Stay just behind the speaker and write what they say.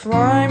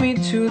Fly me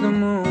to the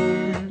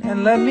moon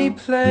and let me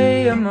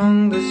play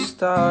among the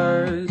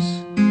stars.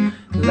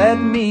 Let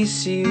me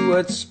see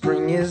what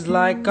spring is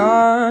like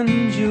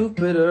on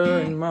Jupiter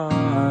and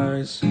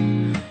Mars.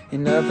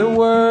 In other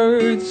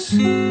words,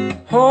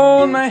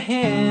 hold my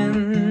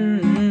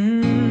hand.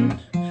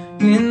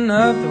 In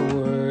other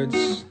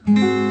words,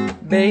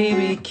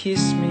 baby,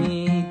 kiss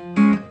me.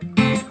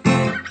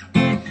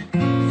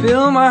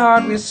 Fill my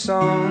heart with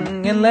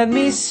song and let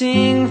me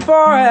sing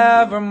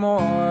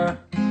forevermore.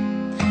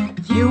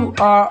 You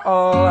are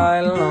all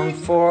I long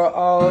for,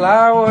 all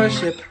I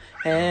worship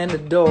and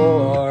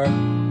adore.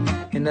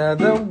 In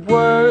other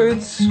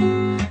words,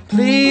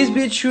 please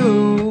be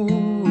true.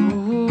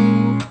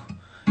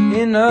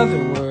 In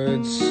other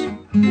words,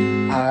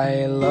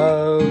 I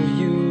love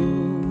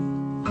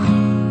you.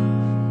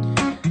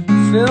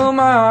 Fill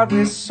my heart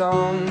with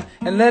song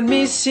and let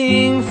me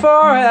sing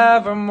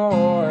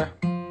forevermore.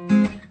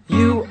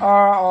 You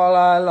are all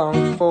I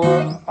long for,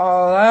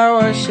 all I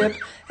worship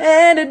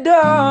and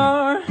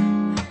adore.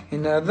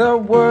 In other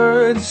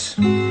words,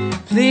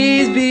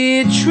 please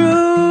be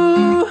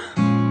true.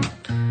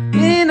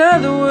 In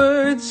other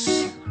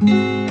words,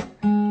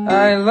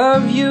 I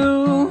love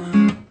you.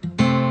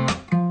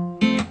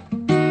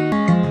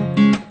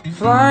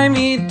 Fly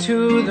me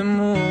to the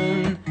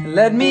moon,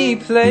 let me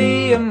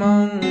play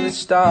among the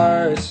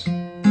stars.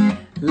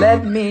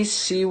 Let me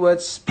see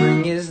what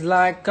spring is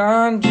like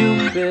on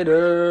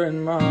Jupiter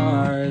and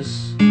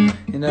Mars.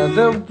 In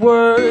other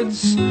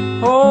words,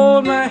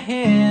 hold my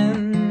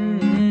hand.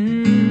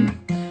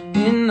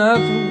 In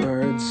other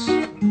words,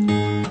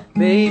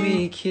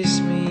 baby, kiss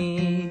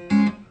me.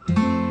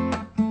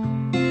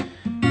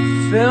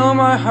 Fill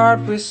my heart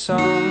with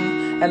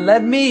song and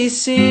let me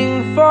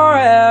sing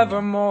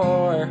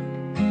forevermore.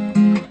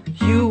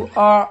 You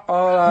are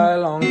all I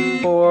long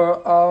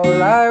for,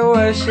 all I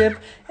worship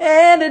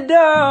and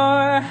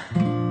adore.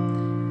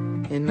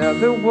 In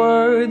other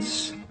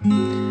words,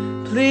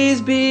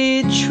 please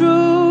be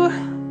true.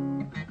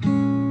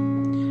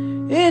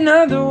 In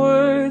other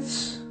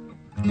words,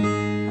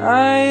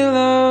 I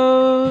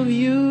love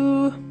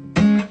you.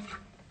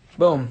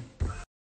 Boom.